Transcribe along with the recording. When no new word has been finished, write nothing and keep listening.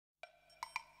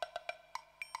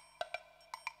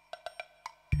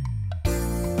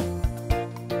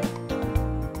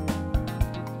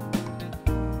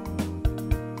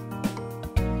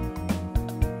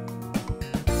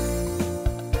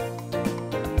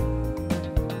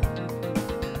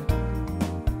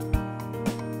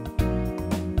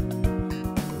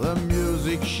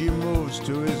she moves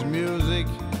to his music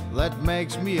that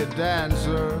makes me a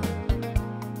dancer.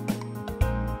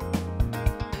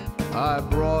 I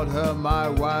brought her my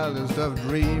wildest of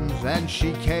dreams, and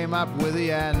she came up with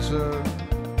the answer.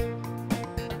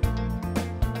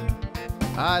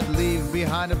 I'd leave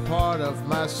behind a part of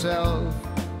myself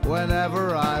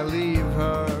whenever I leave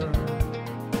her.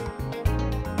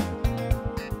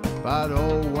 But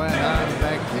oh, when I'm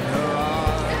back in her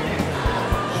arms,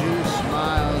 she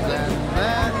smiles and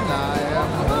then I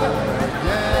am home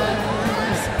again.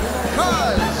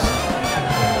 'Cause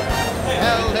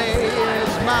LA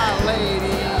is my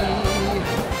lady,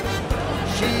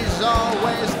 she's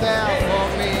always there for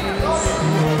me.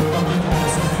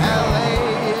 LA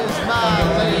is my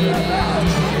lady,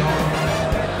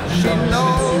 she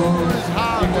knows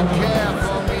how to care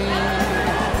for me.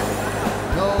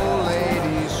 No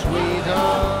lady sweeter,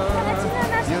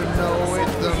 you know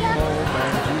it the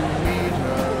moment you meet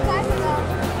her.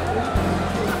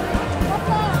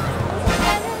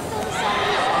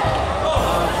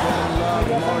 I've been in love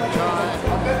more time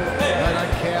than I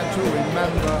care to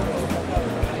remember,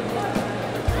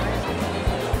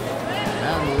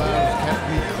 and love kept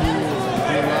me cool in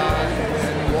July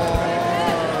and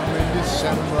warm in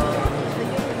December.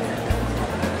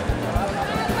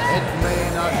 It may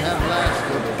not have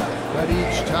lasted, but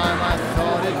each time I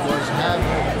thought it was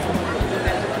heaven.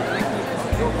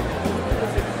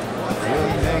 You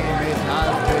name it,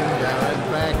 I've been there and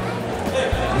back,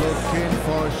 looking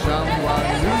for someone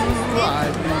new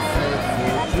I'd be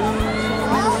faithful to.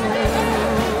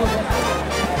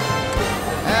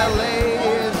 LA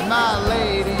is my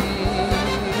lady,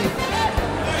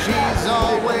 she's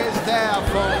always there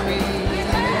for me.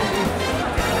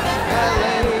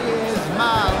 LA is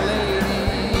my lady,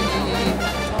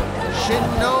 she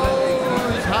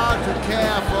knows how to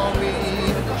care for me.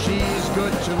 She's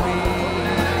good to me.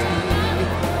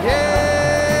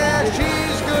 Yeah,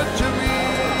 she's good to me.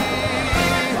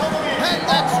 And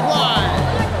that's why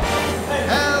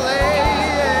LA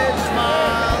is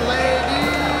my lady.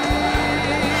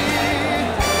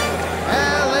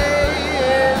 LA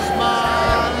is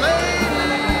my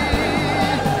lady.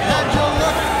 And you're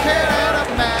looking at a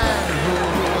man who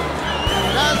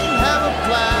doesn't have a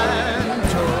plan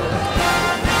to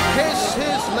kiss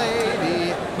his lady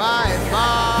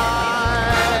bye-bye.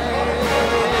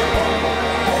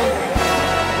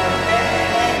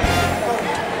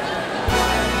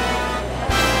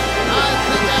 I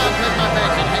think I'll take my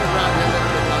bags and hang around here a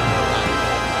little bit longer tonight.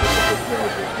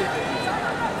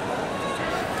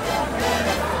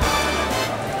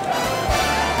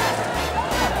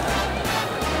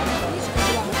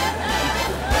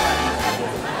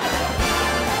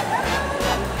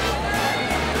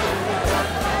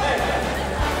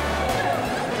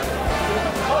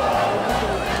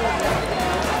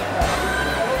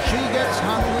 She gets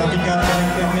hungry, Kapitän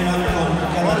Kämpferin on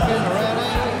working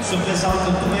ready. som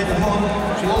presenterar med honom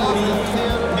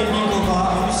med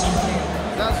Niederlagen musik.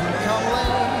 Doesn't come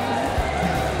late.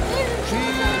 She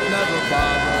never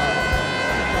bothered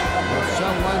with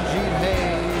someone she'd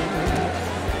hate.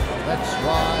 That's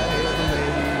why the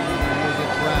lady is a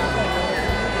crown.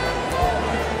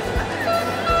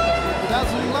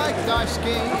 Doesn't like ice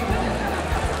skating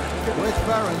with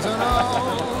barons and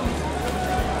all.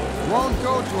 Won't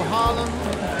go to Harlem,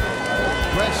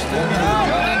 Western,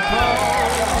 and Paul.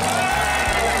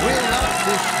 Will not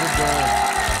dish the dirt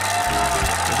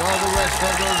with all the rest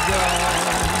of those girls.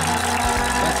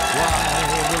 That's why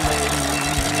the lady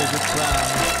is a crown.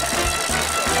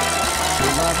 She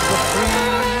loves the free,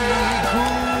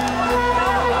 cool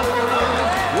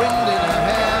wind in her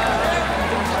hair.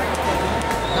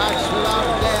 Nice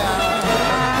love there.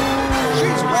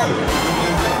 She's great,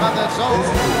 but that's all.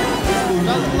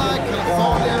 Doesn't like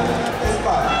California.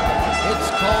 It's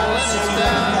cold and it's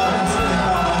down.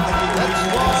 That's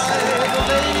why the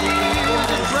lady is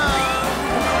a crown.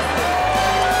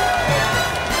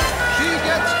 She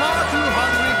gets far too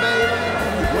hungry, baby.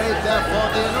 Wait there for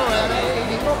dinner at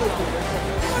 8.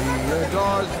 She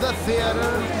adores the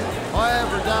theater,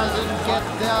 however doesn't get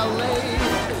there late.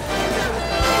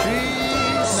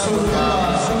 She's never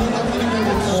found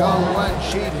someone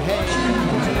she'd hate.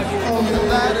 And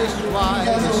that is why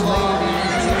this lady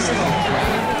is a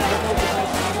crown.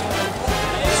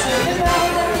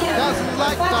 Doesn't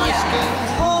like ice skating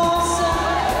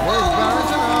with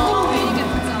barons and all.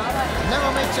 Never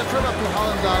makes a trip up to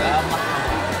Holland, darling.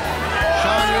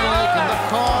 Shiny Lake in the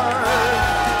car.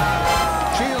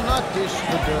 She'll not dish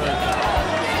the dirt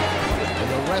for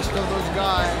the rest of those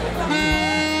guys.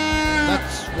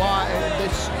 That's why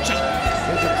this chick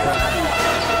is a crown.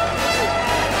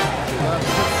 She loves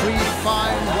the free,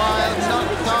 fine, wild,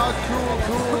 knocked out, cool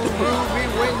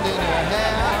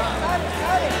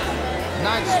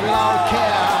without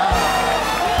care.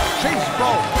 She's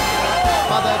broke,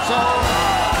 but that's all.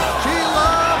 She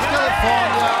loves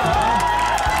California.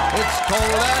 It's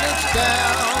cold and it's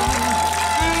damp.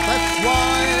 That's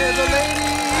why the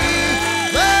lady,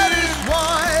 that is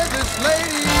why this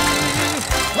lady,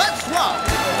 let's rock.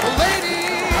 The lady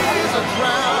is a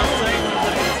tramp.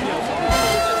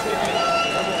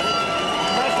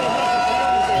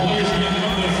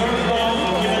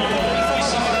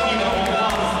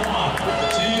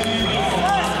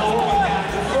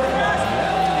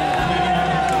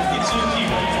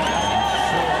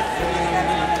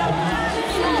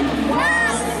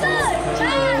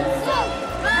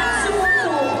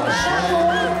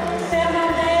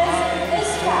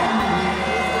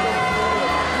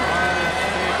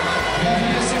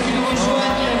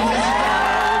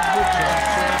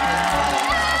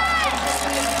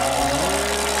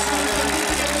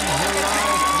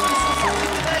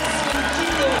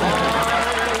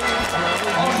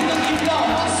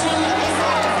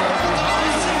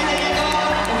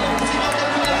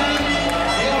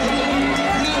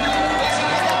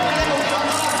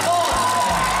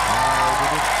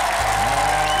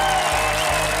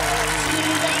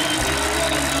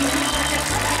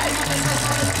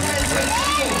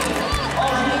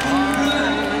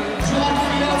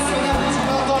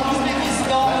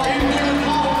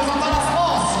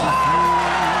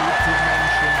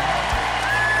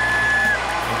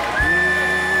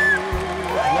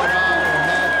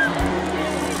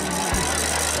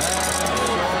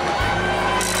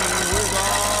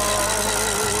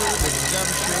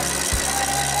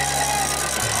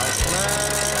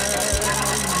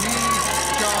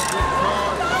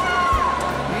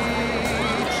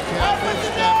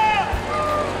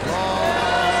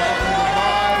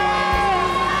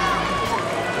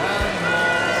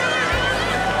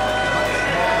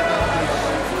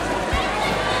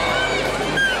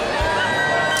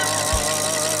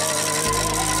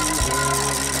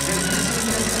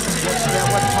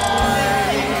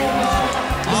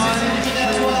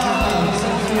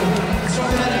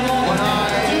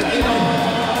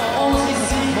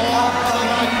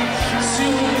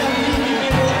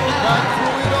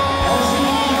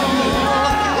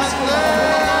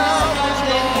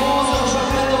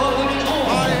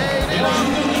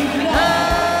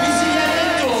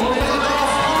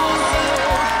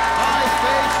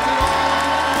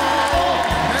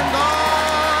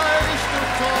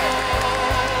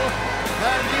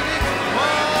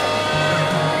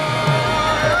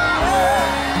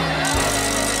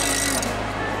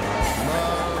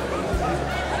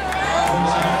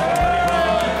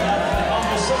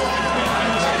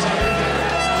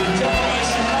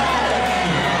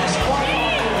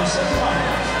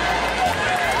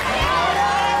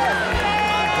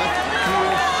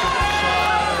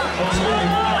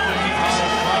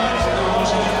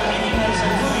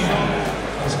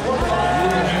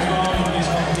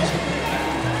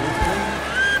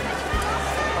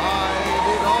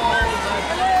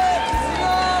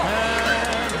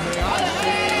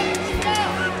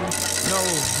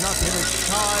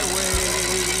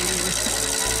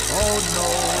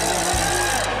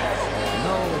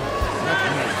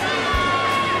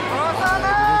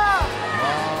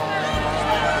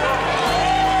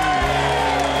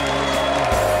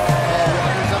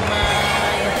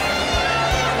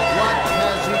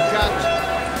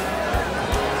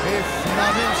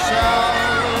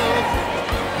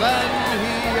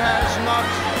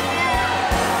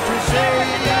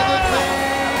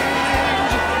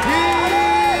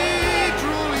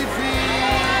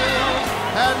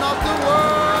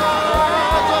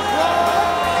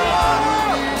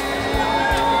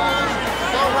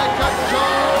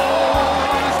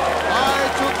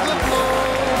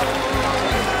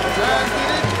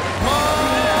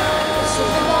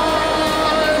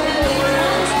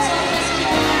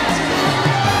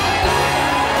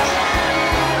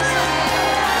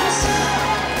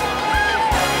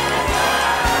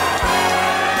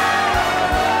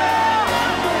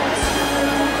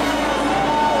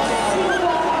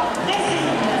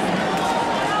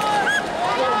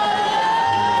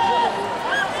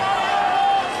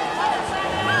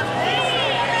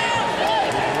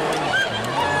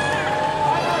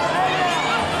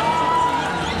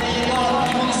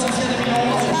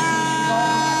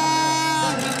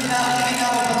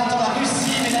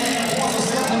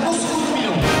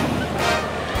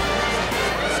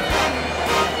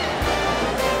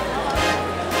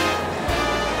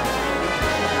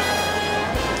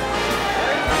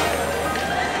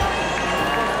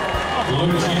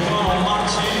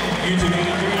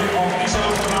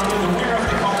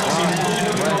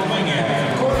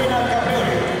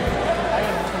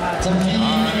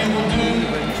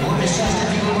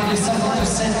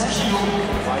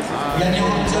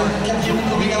 Gagnante, Kämpferin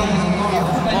représentant la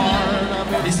Roumanie.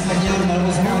 L'Espagnol,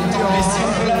 malheureusement, étant blessé.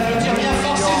 On peut l'applaudir bien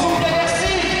fort, s'il vous plaît,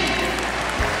 merci.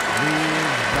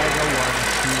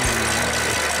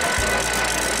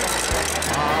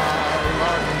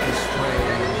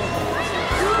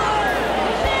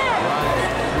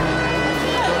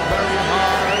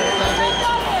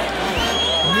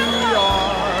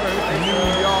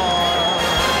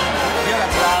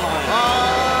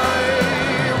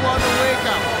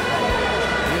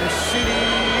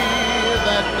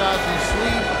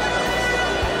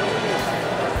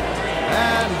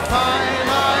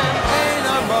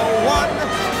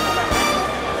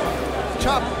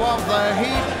 Top of the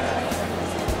heat,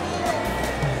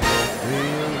 the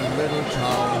little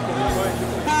town blues,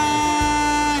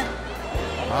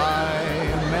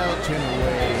 I'm melting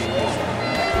away.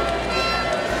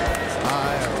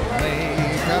 I'll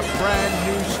make a brand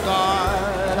new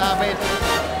start of it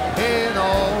in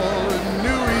old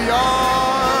New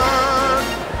York.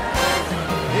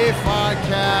 If I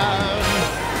can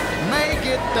make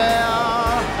it there,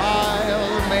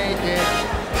 I'll make it.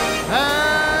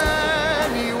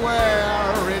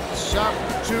 It's up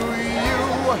to you,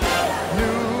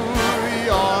 New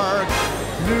York,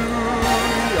 New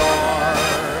York.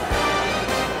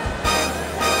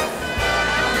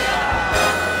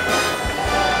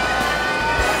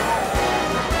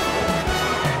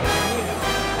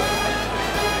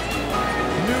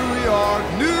 New York,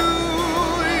 New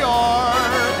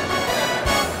York.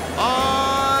 I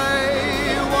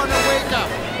want to wake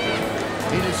up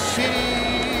in a city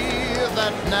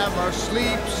that never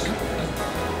sleeps.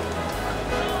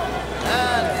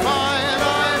 And find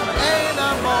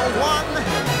I'm a #1,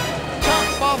 top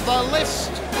of the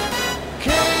list,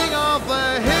 king of the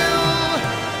hill,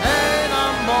 a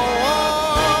 #1.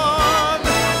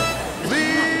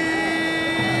 These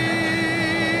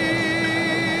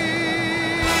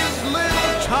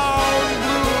little town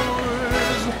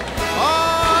blues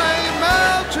are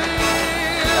melting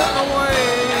away.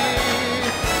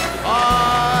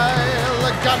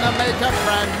 I'm gonna make a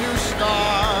brand new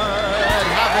start,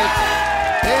 have it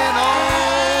in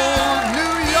old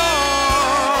New York.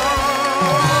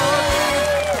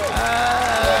 And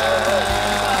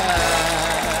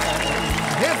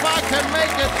if I can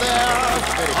make it there,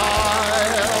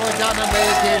 I'm gonna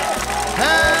make it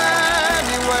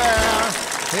anywhere.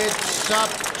 It's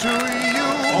up to you,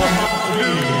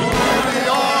 New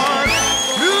York,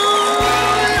 New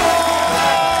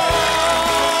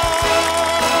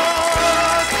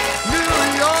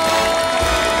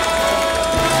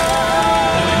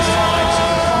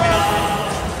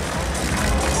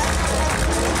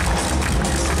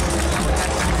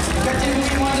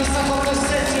Catégorie moins de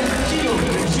 57 kilos,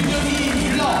 judogi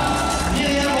blanc,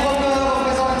 Miryam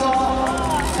représentant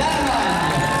l'Allemagne,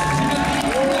 judogi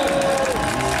bleu.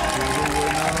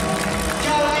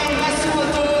 Kämpferin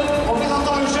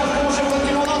représentant le Japon, championne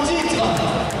du monde en titre.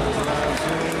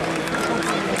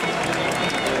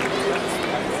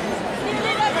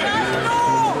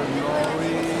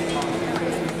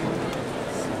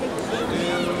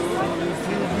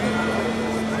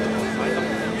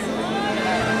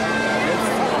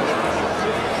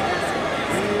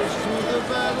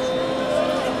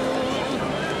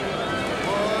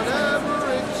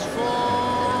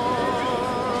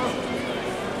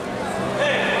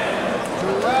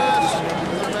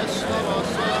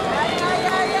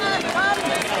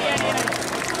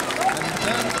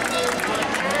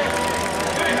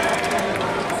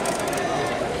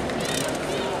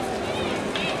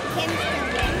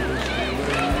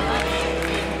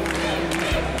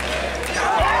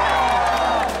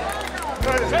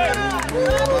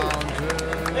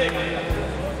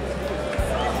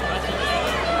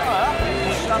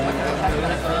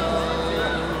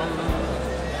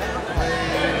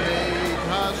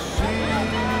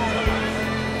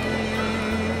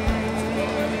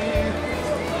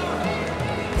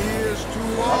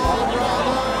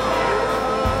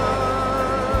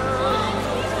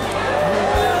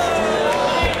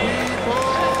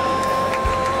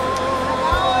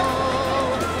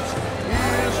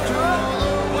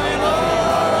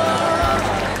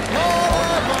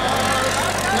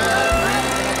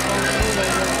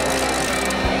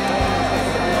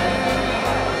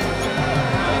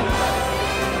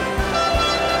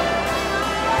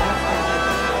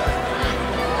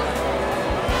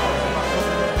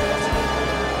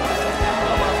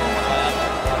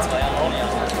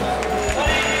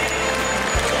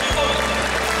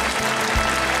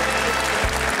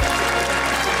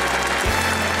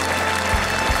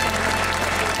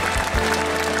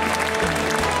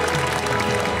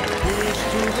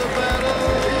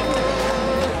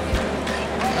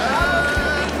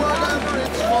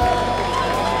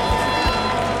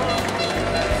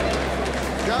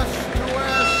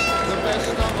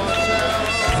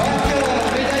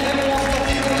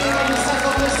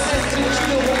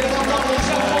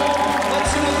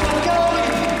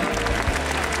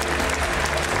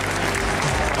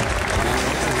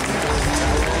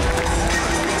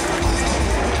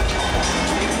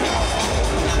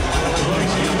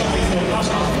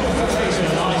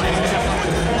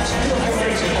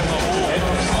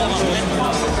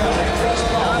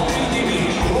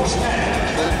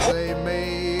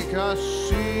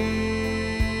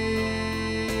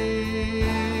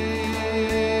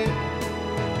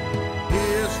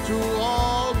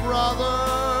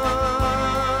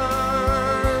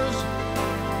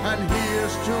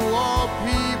 to all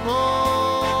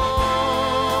people.